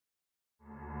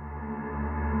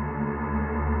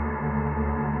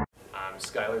I'm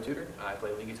Skylar Tudor. I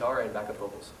play lead guitar and backup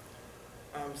vocals.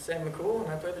 I'm Sam McCool,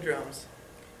 and I play the drums.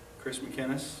 Chris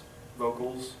McInnes,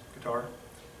 vocals, guitar.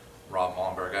 Rob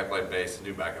Malmberg, I play bass and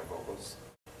do backup vocals.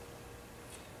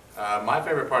 My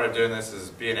favorite part of doing this is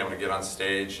being able to get on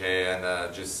stage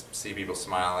and just see people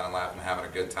smiling and laughing and having a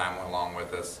good time along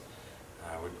with us.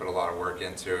 We put a lot of work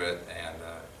into it, and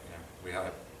we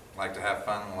like to have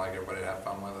fun and like everybody to have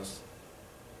fun with us.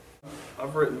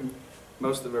 I've written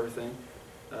most of everything.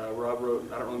 Rob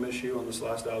wrote I Don't Really Miss You on this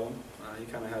last album. He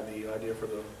kind of had the idea for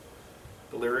the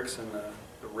lyrics and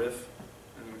the riff,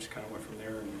 and we just kind of went from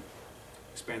there and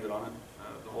expanded on it.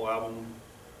 The whole album,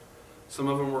 some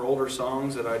of them were older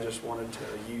songs that I just wanted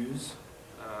to use,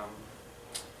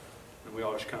 and we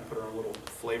all just kind of put our own little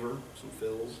flavor, some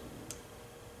fills and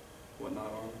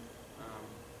whatnot on.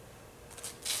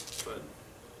 But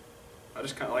I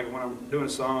just kind of like when I'm doing a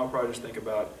song, I'll probably just think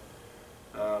about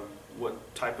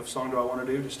what type of song do I want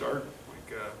to do to start,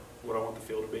 like what I want the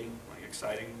feel to be, like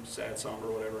exciting, sad, somber,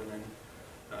 whatever, and then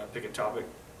pick a topic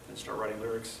and start writing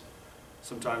lyrics.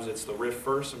 Sometimes it's the riff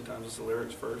first, sometimes it's the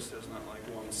lyrics first. There's not like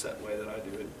one set way that I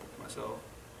do it myself.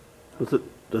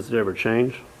 Does it ever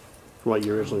change from what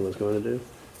you originally was going to do?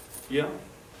 Yeah,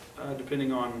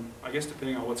 depending on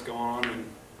what's going on in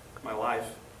my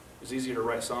life. It was easier to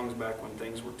write songs back when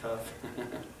things were tough.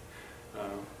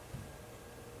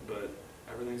 But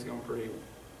everything's going pretty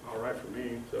all right for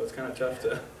me, so it's kind of tough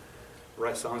to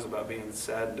write songs about being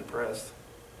sad and depressed.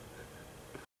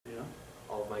 Yeah.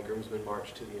 All of my groomsmen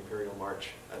marched to the Imperial March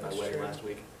at my wedding last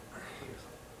week.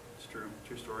 It's true.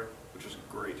 True story, which is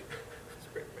great. It's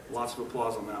great. Lots of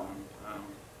applause on that one.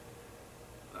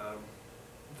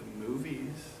 The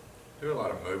movies. Do a lot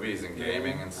of movies and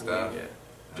gaming and stuff. I mean,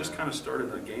 just kind of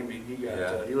started on gaming. He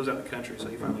got he lives out in the country, so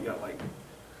he finally got like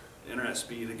internet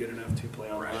speed good enough to play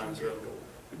online. So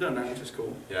we've done that, which is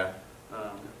cool. Yeah.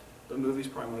 The movies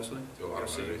probably mostly. Do a lot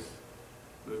of movies.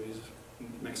 Movies,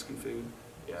 Mexican food.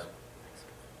 Yeah.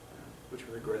 Which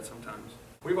we regret sometimes.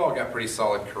 We've all got pretty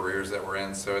solid careers that we're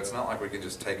in, so it's not like we can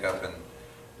just take up and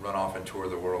run off and tour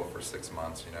the world for 6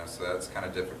 months, so that's kind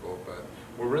of difficult, but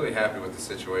we're really happy with the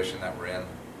situation that we're in,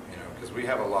 because we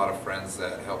have a lot of friends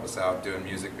that help us out doing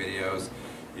music videos,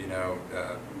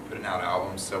 putting out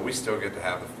albums, so we still get to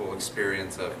have the full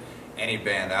experience of any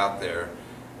band out there,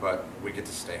 but we get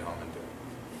to stay home and do it.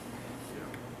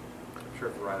 I'm sure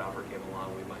if the right offer came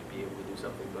along, we might be able to do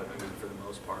something, but I mean, for the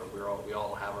most part, we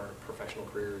all have our professional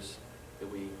careers that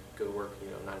we go to work,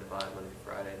 9 to 5, Monday to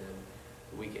Friday, and then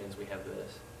the weekends we have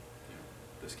this.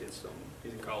 This kid's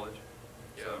he's in college.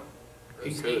 Yeah. So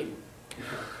He's could.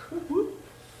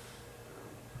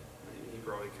 he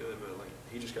probably could, but like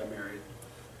he just got married.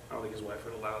 I don't think his wife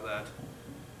would allow that.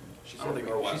 She said if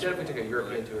we took a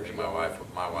European tour, My wife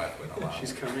wouldn't allow.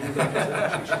 She's coming.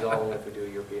 she's all in if we do a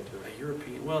European tour. A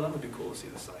European? Well, that would be cool to see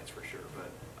the sights for sure,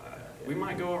 but we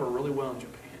might go over really well in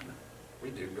Japan. We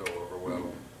do go over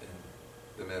well in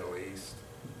the Middle East.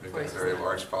 We've got a very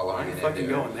large following in India. I'm fucking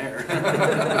going there.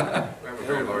 We have a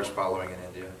very large following in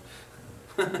India.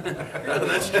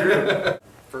 That's true.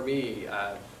 For me,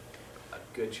 a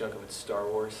good chunk of it's Star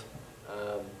Wars.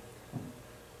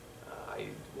 I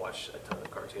watch a ton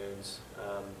of cartoons.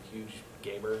 Huge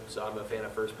gamer, so I'm a fan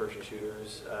of first-person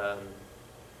shooters,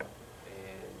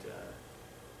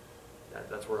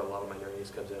 that's where a lot of my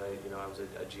nerdiness comes in. I was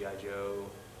a G.I. Joe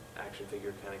action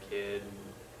figure kind of kid. And,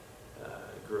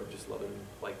 grew up just loving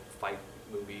like fight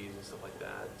movies and stuff like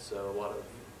that. So a lot of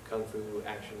kung fu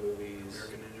action movies.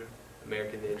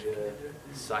 American Ninja,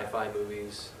 sci-fi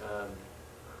movies,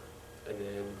 and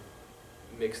then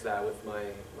mix that with my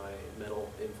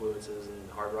metal influences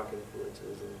and hard rock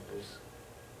influences, and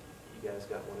you guys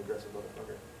got one aggressive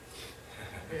motherfucker.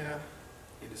 Yeah.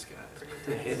 In disguise.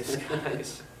 In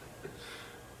disguise.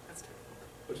 That's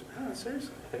terrible.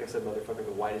 Seriously. I think I said motherfucker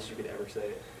the widest you could ever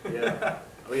say it. Yeah.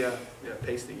 Oh yeah. Yeah.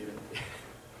 Pasty even.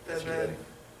 That bad.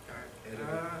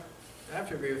 I have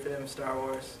to agree with him. Star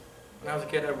Wars. When I was a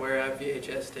kid, I'd wear out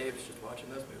VHS tapes just watching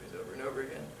those movies over and over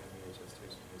again. VHS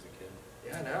tapes when I was a kid.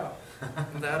 Yeah, I know.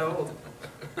 I'm that old.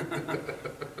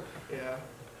 Yeah.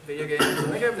 Video games. I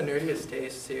think I have the nerdiest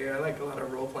tastes here. I like a lot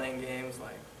of role-playing games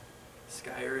like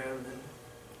Skyrim and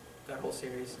that whole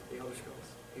series, The Elder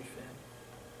Scrolls. Huge fan.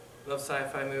 Love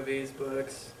sci-fi movies,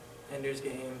 books, Ender's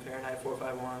Game, Fahrenheit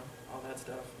 451, all that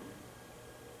stuff.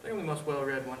 I think I'm the most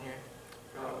well-read one here.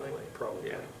 Probably.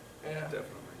 Yeah. Yeah.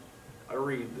 Definitely. I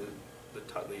read the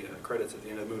credits at the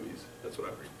end of the movies. That's what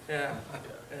I read. Yeah.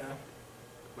 Yeah.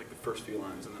 Like the first few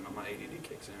lines, and then my ADD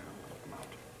kicks in, and I'm out.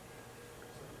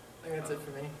 I think that's it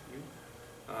for me.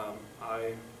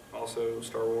 I also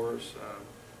Star Wars.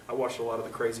 I watched a lot of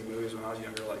the crazy movies when I was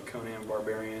younger, like Conan,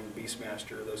 Barbarian,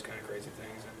 Beastmaster, those kind of crazy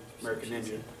things, and American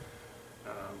Ninja.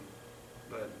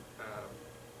 But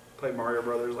played Mario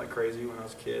Brothers like crazy when I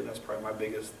was a kid. That's probably my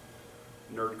biggest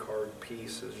nerd card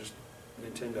piece is just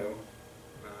Nintendo.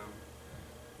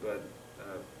 But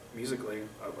musically,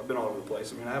 I've been all over the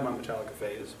place. I mean, I had my Metallica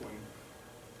phase when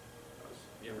I was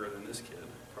younger than this kid,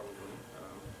 probably.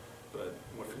 But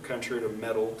went from country to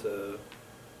metal to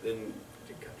then.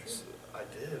 I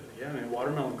did, yeah. I mean,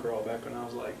 Watermelon Crawl back when I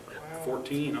was like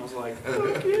 14. I was like,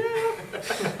 fuck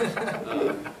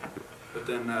yeah! But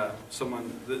then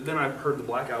then I heard the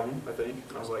Black Album, I think,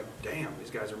 and I was like, damn,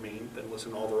 these guys are mean. Then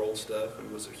listened to all their old stuff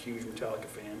and was a huge Metallica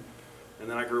fan. And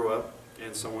then I grew up,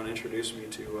 and someone introduced me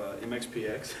to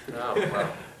MXPX. Oh,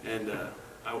 wow. And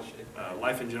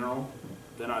Life in General.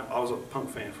 Then I was a punk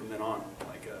fan from then on.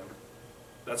 Like,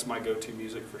 that's my go-to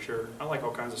music for sure. I like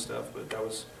all kinds of stuff, but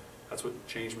that's what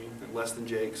changed me. And Less Than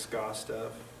Jake, ska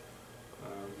stuff,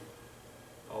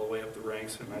 all the way up the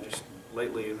ranks. And I just,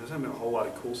 lately, there hasn't been a whole lot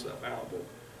of cool stuff out, but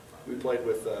we played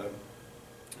with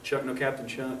Chuck No Captain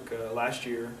Chuck last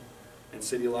year and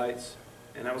City Lights.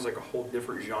 And that was like a whole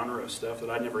different genre of stuff that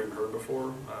I'd never even heard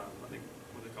before. I think,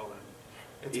 what do they call that?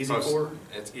 It's Easycore?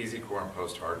 It's easycore and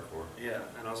post-hardcore. Yeah,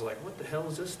 and I was like, what the hell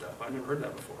is this stuff? I've never heard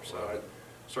that before. So I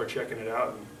started checking it out,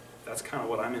 and that's kind of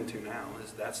what I'm into now,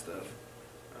 is that stuff.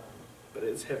 But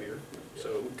it's heavier, so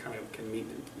it kind of can meet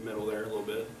the middle there a little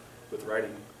bit with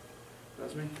writing.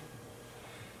 That's me.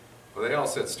 Well, they all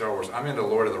said Star Wars. I'm into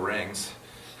Lord of the Rings.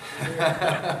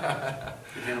 Hannah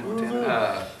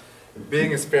Montana.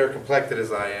 Being as fair-complected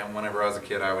as I am, whenever I was a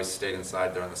kid, I always stayed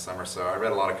inside during the summer, so I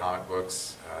read a lot of comic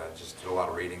books, just did a lot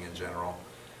of reading in general,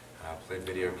 played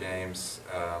video games.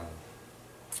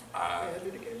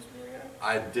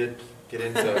 I did get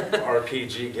into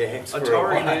RPG games for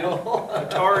Atari, a while.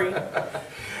 Atari.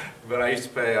 But I used to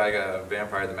play like a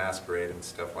Vampire the Masquerade and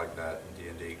stuff like that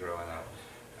in D&D growing up.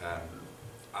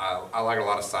 I like a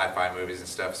lot of sci-fi movies and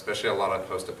stuff, especially a lot of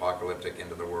post-apocalyptic,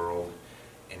 into the world,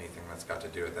 anything that's got to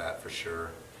do with that for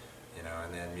sure. You know,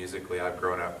 and then musically, I've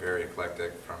grown up very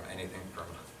eclectic, from anything from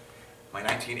my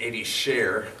 1980s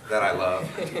Cher that I love,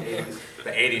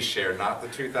 the 80s Cher, not the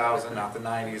 2000, not the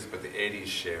 90s, but the 80s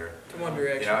Cher. To One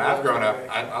Direction. You know, I've grown up.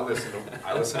 I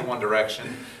listen to One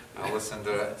Direction. I listen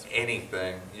to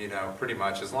anything. You know, pretty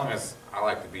much as long as I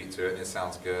like the beat to it and it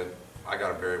sounds good. I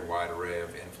got a very wide array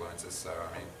of influences, so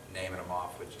I mean, naming them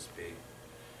off would just be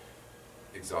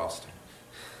exhausting.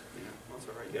 Yeah, well, that's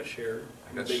all right. You got Cher.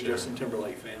 I'm a got big Cher. Justin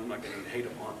Timberlake fan. I'm not going to hate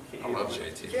him on. I love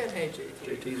JT. You can't hate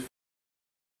JT. JT's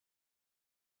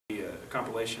a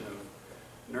compilation of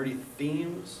nerdy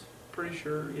themes, pretty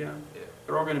sure, yeah.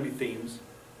 They're all going to be themes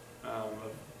of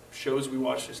shows we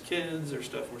watched as kids or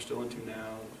stuff we're still into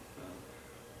now,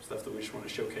 stuff that we just want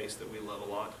to showcase that we love a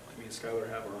lot. Like me and Skylar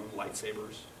have our own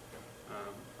lightsabers.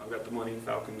 I've got the Millennium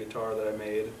Falcon guitar that I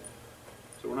made,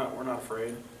 so we're not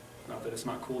afraid. Not that it's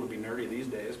not cool to be nerdy these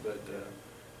days, but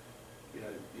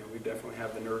yeah, you know, we definitely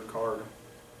have the nerd card.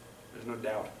 There's no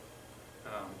doubt.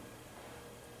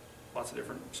 Lots of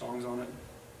different songs on it.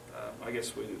 I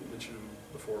guess we mentioned them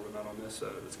before, but not on this.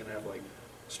 It's going to have like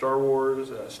Star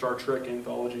Wars, Star Trek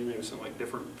anthology, maybe some like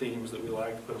different themes that we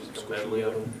like. Put some medley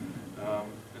of them.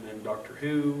 And then Doctor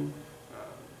Who,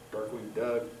 Darkwing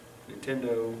Duck,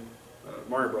 Nintendo,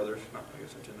 Mario Brothers. Not I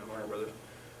guess Nintendo, Mario Brothers.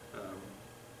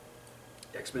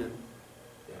 X-Men,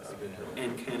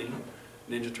 and Kenny,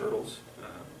 Ninja Turtles.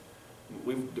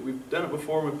 We've done it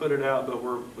before. We put it out, but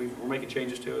we're making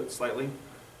changes to it slightly,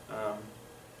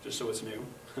 just so it's new.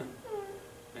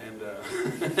 And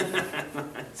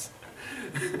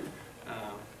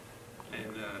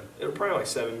it'll probably like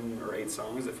 7 or 8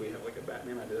 songs if we have like a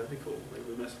Batman idea. That'd be cool. Maybe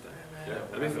we mess with that. Yeah,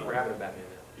 that'd be fun. we're having a Batman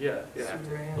now. Yeah, yeah.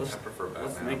 Superman. Let's I prefer Batman.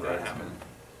 let's make over that X-Men. happen.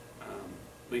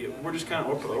 But yeah, we're just kind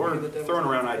of we're throwing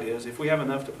around ideas. If we have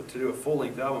enough to do a full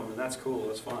length album, then that's cool.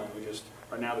 That's fine. We just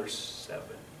right now there's 7,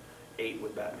 8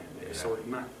 with Batman. Maybe. So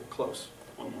we're close.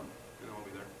 One more, and then we'll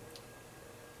be there.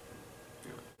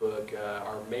 Book,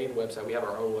 our main website, we have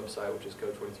our own website, which is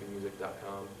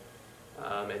code22music.com.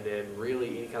 And then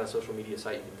really any kind of social media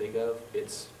site you can think of,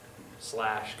 it's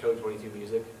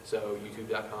 /code22music. So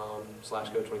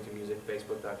youtube.com/code22music,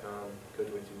 facebook.com,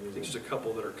 code22music. There's just a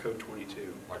couple that are code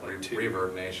 22. Like two.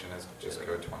 Reverb Nation is just Yeah.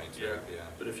 code 22 Yeah. at the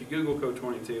end. But if you Google code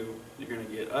 22, you're going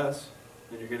to get us,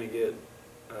 and you're going to get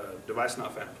device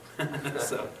not found.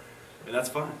 So, and that's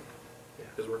fine, Yeah.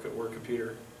 because we're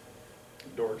computer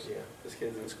dorks. Yeah. This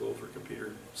kid's in school for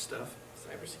computer stuff,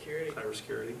 Cybersecurity.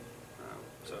 cybersecurity.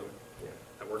 So Yeah.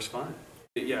 that works fine.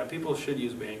 Yeah, people should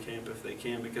use Bandcamp if they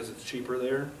can because it's cheaper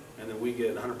there, and then we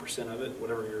get 100% of it,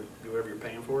 whatever you're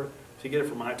paying for it. If you get it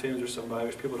from iTunes or somebody,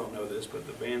 which people don't know this, but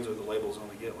the bands or the labels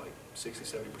only get like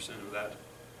 60-70% of that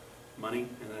money,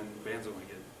 and then bands only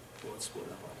get, well, it's split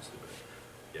up obviously, but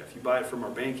yeah, if you buy it from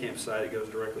our Bandcamp site, it goes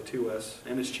directly to us,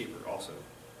 and it's cheaper also.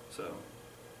 So,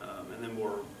 and then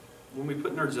when we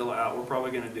put Nerdzilla out, we're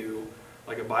probably going to do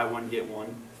like a buy one get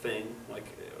one thing. Like,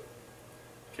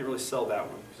 can't really sell that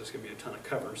one because there's going to be a ton of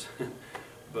covers,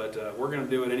 but we're going to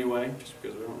do it anyway, just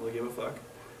because we don't really give a fuck.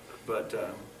 But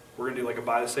we're going to do like a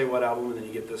buy the Say What album, and then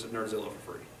you get this at Nerdzilla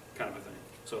for free, kind of a thing.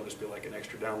 So it'll just be like an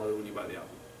extra download when you buy the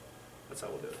album. That's how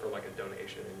we'll do it. Or like a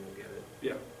donation and you'll get it.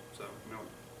 Yeah. So,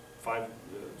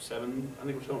 7, I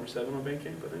think we're selling for 7 on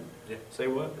Bandcamp, I think. Yeah. Say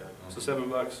What? Yeah. So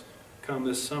 $7. Come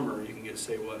this summer, you can get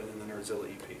Say What and then the Nerdzilla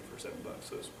EP for $7.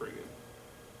 So it's pretty good.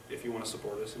 If you want to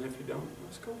support us, and if you don't,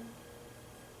 that's cool.